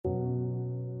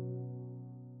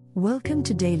Welcome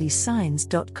to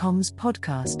dailysigns.com's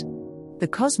podcast. The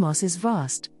cosmos is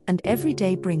vast, and every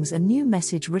day brings a new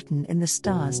message written in the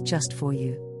stars just for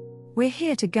you. We're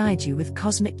here to guide you with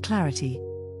cosmic clarity.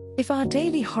 If our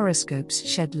daily horoscopes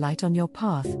shed light on your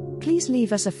path, please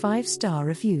leave us a 5-star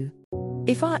review.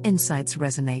 If our insights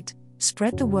resonate,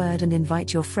 spread the word and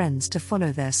invite your friends to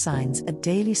follow their signs at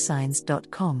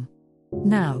dailysigns.com.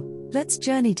 Now, let's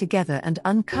journey together and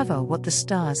uncover what the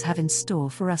stars have in store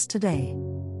for us today.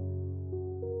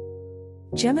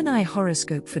 Gemini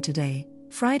horoscope for today,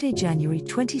 Friday, January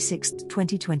 26,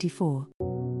 2024.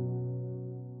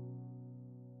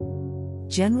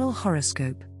 General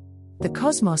horoscope. The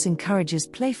cosmos encourages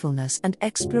playfulness and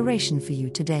exploration for you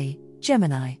today,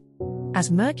 Gemini.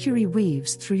 As Mercury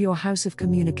weaves through your house of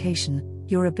communication,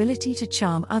 your ability to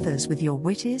charm others with your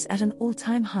wit is at an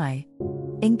all-time high.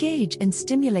 Engage in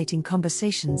stimulating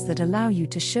conversations that allow you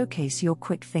to showcase your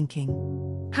quick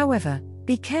thinking. However,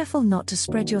 be careful not to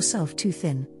spread yourself too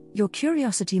thin. Your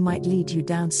curiosity might lead you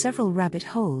down several rabbit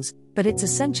holes, but it's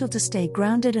essential to stay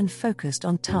grounded and focused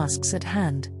on tasks at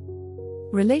hand.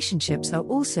 Relationships are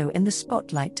also in the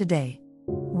spotlight today.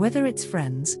 Whether it's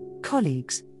friends,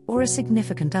 colleagues, or a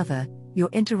significant other, your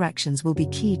interactions will be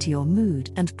key to your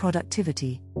mood and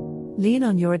productivity. Lean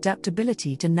on your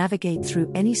adaptability to navigate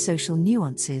through any social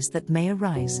nuances that may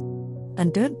arise.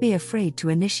 And don't be afraid to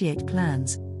initiate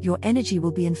plans. Your energy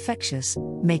will be infectious,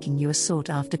 making you a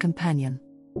sought-after companion.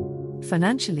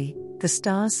 Financially, the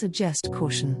stars suggest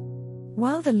caution.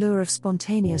 While the lure of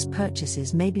spontaneous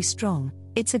purchases may be strong,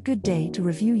 it's a good day to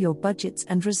review your budgets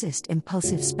and resist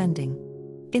impulsive spending.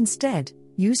 Instead,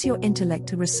 use your intellect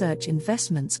to research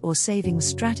investments or savings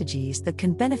strategies that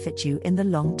can benefit you in the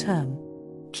long term.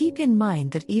 Keep in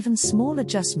mind that even small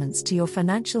adjustments to your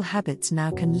financial habits now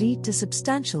can lead to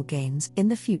substantial gains in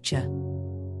the future.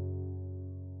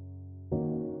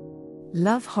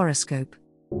 Love horoscope.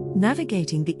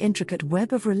 Navigating the intricate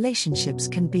web of relationships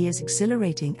can be as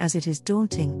exhilarating as it is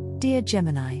daunting, dear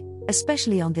Gemini,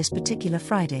 especially on this particular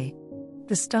Friday.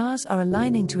 The stars are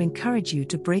aligning to encourage you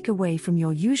to break away from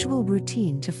your usual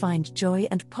routine to find joy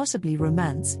and possibly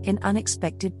romance in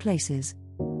unexpected places.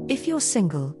 If you're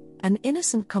single, an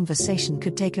innocent conversation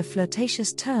could take a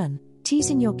flirtatious turn,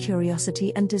 teasing your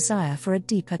curiosity and desire for a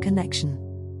deeper connection.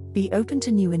 Be open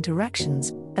to new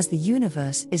interactions, as the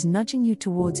universe is nudging you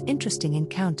towards interesting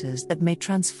encounters that may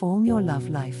transform your love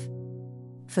life.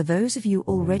 For those of you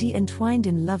already entwined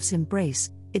in love's embrace,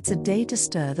 it's a day to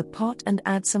stir the pot and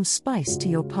add some spice to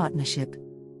your partnership.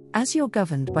 As you're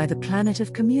governed by the planet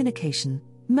of communication,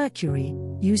 Mercury,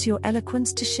 use your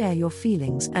eloquence to share your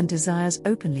feelings and desires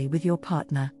openly with your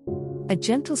partner. A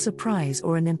gentle surprise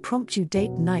or an impromptu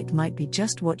date night might be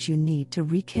just what you need to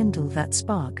rekindle that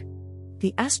spark.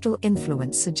 The astral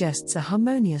influence suggests a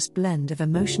harmonious blend of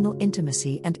emotional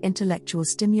intimacy and intellectual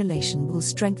stimulation will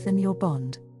strengthen your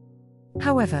bond.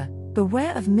 However,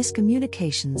 beware of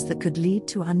miscommunications that could lead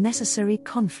to unnecessary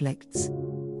conflicts.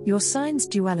 Your sign's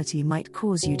duality might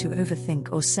cause you to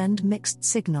overthink or send mixed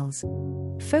signals.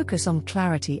 Focus on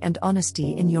clarity and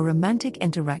honesty in your romantic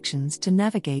interactions to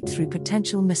navigate through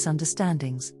potential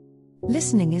misunderstandings.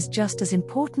 Listening is just as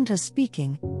important as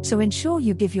speaking, so ensure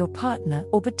you give your partner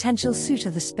or potential suitor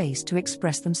the space to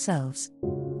express themselves.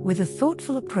 With a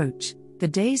thoughtful approach, the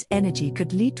day's energy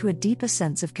could lead to a deeper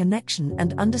sense of connection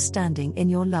and understanding in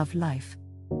your love life.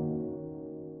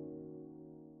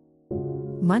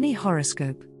 Money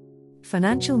horoscope.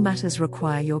 Financial matters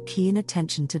require your keen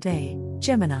attention today,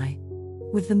 Gemini.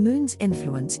 With the moon's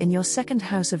influence in your second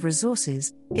house of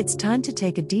resources, it's time to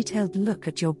take a detailed look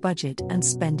at your budget and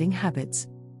spending habits.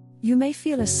 You may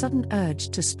feel a sudden urge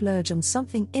to splurge on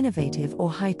something innovative or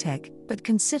high-tech, but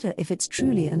consider if it's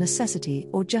truly a necessity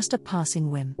or just a passing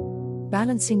whim.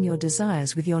 Balancing your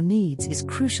desires with your needs is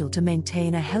crucial to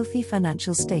maintain a healthy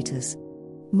financial status.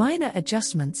 Minor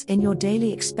adjustments in your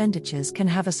daily expenditures can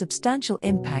have a substantial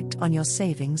impact on your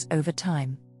savings over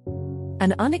time.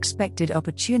 An unexpected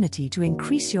opportunity to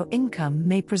increase your income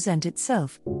may present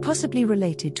itself, possibly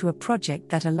related to a project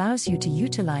that allows you to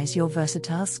utilize your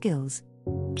versatile skills.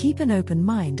 Keep an open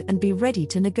mind and be ready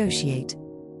to negotiate.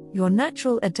 Your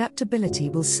natural adaptability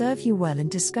will serve you well in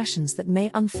discussions that may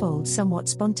unfold somewhat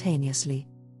spontaneously.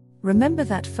 Remember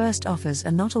that first offers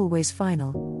are not always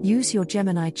final. Use your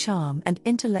Gemini charm and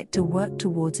intellect to work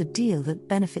towards a deal that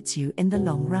benefits you in the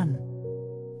long run.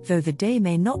 Though the day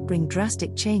may not bring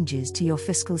drastic changes to your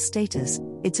fiscal status,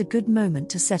 it's a good moment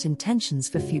to set intentions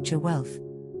for future wealth.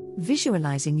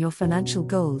 Visualizing your financial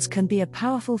goals can be a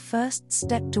powerful first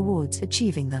step towards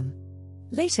achieving them.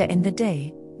 Later in the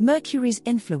day, Mercury's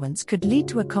influence could lead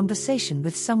to a conversation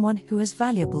with someone who has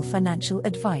valuable financial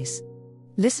advice.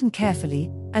 Listen carefully,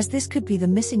 as this could be the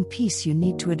missing piece you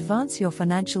need to advance your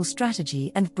financial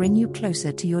strategy and bring you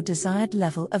closer to your desired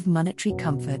level of monetary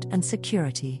comfort and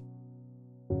security.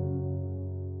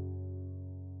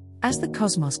 As the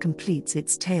cosmos completes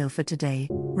its tale for today,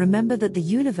 remember that the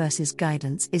universe's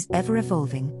guidance is ever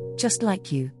evolving, just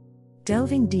like you.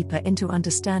 Delving deeper into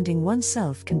understanding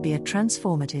oneself can be a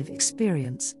transformative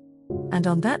experience. And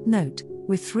on that note,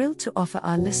 we're thrilled to offer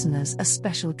our listeners a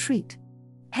special treat.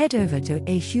 Head over to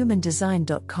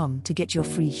ahumandesign.com to get your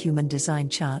free human design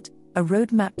chart, a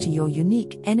roadmap to your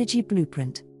unique energy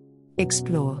blueprint.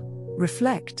 Explore,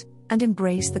 reflect, and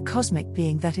embrace the cosmic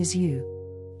being that is you.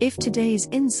 If today's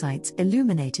insights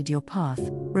illuminated your path,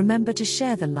 remember to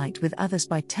share the light with others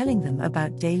by telling them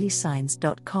about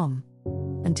dailysigns.com.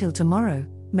 Until tomorrow,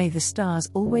 may the stars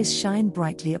always shine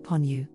brightly upon you.